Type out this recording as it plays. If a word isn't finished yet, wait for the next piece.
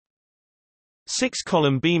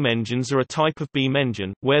Six-column beam engines are a type of beam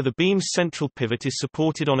engine, where the beam's central pivot is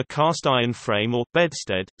supported on a cast-iron frame or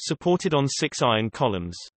bedstead, supported on 6 iron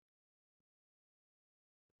columns.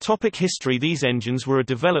 Topic history. These engines were a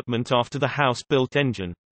development after the house-built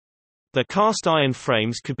engine. Their cast-iron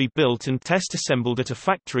frames could be built and test-assembled at a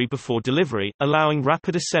factory before delivery, allowing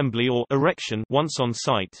rapid assembly or erection once on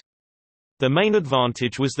site. Their main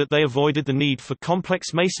advantage was that they avoided the need for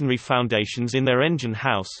complex masonry foundations in their engine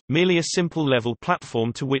house, merely a simple level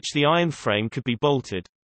platform to which the iron frame could be bolted.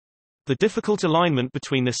 The difficult alignment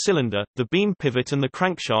between the cylinder, the beam pivot and the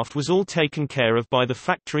crankshaft was all taken care of by the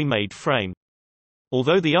factory-made frame.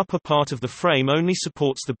 Although the upper part of the frame only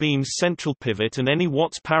supports the beam's central pivot and any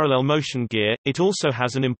Watt's parallel motion gear, it also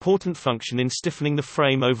has an important function in stiffening the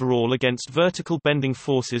frame overall against vertical bending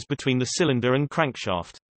forces between the cylinder and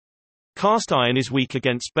crankshaft. Cast iron is weak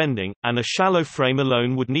against bending, and a shallow frame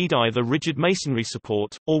alone would need either rigid masonry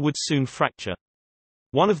support, or would soon fracture.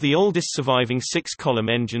 One of the oldest surviving six-column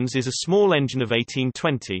engines is a small engine of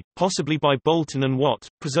 1820, possibly by Boulton and Watt,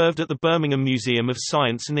 preserved at the Birmingham Museum of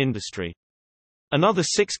Science and Industry. Another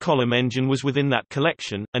six-column engine was within that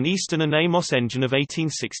collection, an Easton and Amos engine of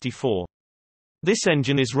 1864. This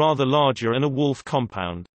engine is rather larger and a Wolf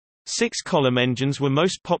compound. Six-column engines were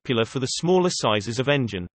most popular for the smaller sizes of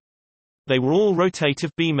engine. They were all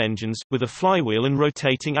rotative beam engines, with a flywheel and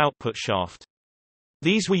rotating output shaft.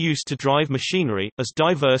 These were used to drive machinery, as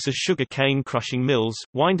diverse as sugar cane crushing mills,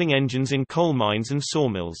 winding engines in coal mines and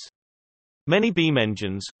sawmills. Many beam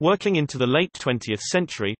engines, working into the late 20th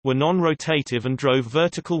century, were non-rotative and drove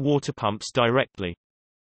vertical water pumps directly.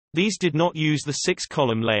 These did not use the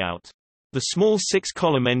six-column layout. The small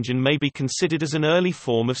six-column engine may be considered as an early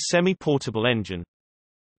form of semi-portable engine.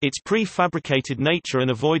 Its pre-fabricated nature and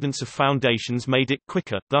avoidance of foundations made it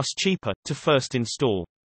quicker, thus cheaper, to first install.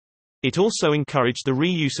 It also encouraged the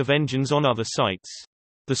reuse of engines on other sites.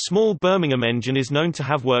 The small Birmingham engine is known to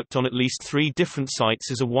have worked on at least 3 different sites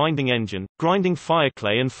as a winding engine, grinding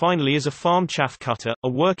fireclay and finally as a farm chaff cutter, a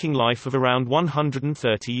working life of around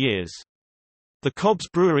 130 years. The Cobb's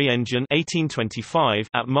Brewery engine 1825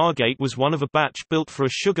 at Margate was one of a batch built for a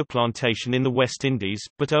sugar plantation in the West Indies,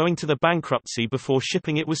 but owing to the bankruptcy before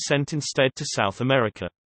shipping it was sent instead to South America.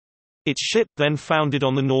 Its ship then foundered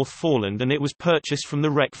on the North Foreland and it was purchased from the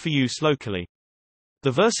wreck for use locally. The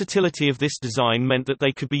versatility of this design meant that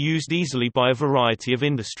they could be used easily by a variety of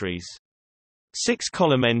industries.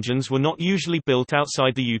 Six-column engines were not usually built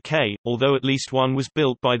outside the UK, although at least one was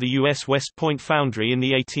built by the U.S. West Point Foundry in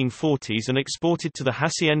the 1840s and exported to the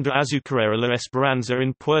Hacienda Azucarera La Esperanza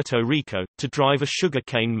in Puerto Rico, to drive a sugar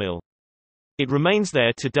cane mill. It remains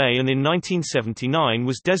there today and in 1979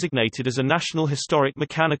 was designated as a National Historic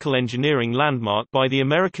Mechanical Engineering Landmark by the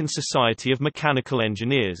American Society of Mechanical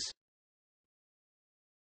Engineers.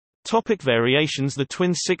 Topic variations. The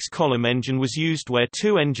twin six-column engine was used where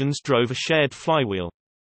 2 engines drove a shared flywheel.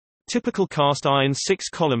 Typical cast-iron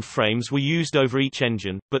six-column frames were used over each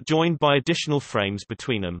engine, but joined by additional frames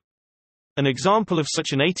between them. An example of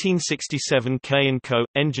such an 1867 K&Co.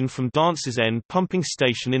 Engine from Dance's End pumping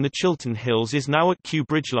station in the Chiltern Hills is now at Kew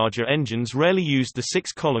Bridge. Larger engines rarely used the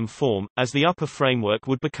six-column form, as the upper framework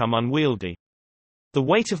would become unwieldy. The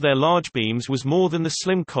weight of their large beams was more than the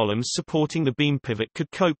slim columns supporting the beam pivot could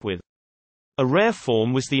cope with. A rare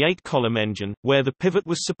form was the 8-column engine, where the pivot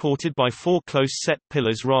was supported by 4 close-set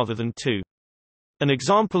pillars rather than 2. An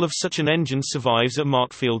example of such an engine survives at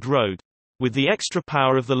Markfield Road. With the extra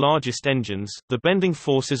power of the largest engines, the bending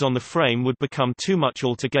forces on the frame would become too much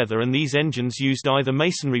altogether, and these engines used either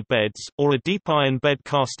masonry beds, or a deep iron bed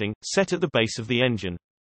casting, set at the base of the engine.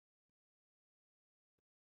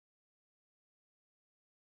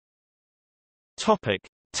 Topic: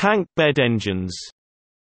 Tank bed engines.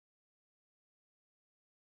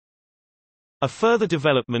 A further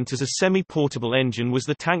development as a semi-portable engine was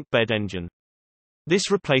the tank bed engine. This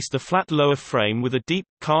replaced the flat lower frame with a deep,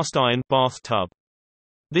 cast-iron bath tub.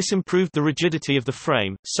 This improved the rigidity of the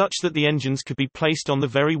frame, such that the engines could be placed on the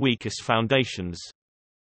very weakest foundations.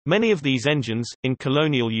 Many of these engines, in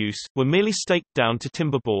colonial use, were merely staked down to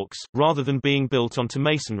timber balks, rather than being built onto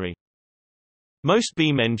masonry. Most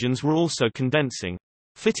beam engines were also condensing.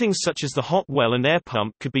 Fittings such as the hot well and air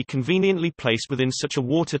pump could be conveniently placed within such a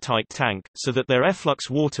watertight tank, so that their efflux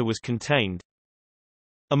water was contained.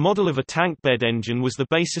 A model of a tank bed engine was the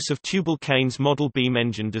basis of Tubal-Cain's model beam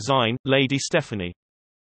engine design, Lady Stephanie.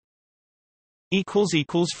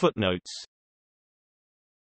 == Footnotes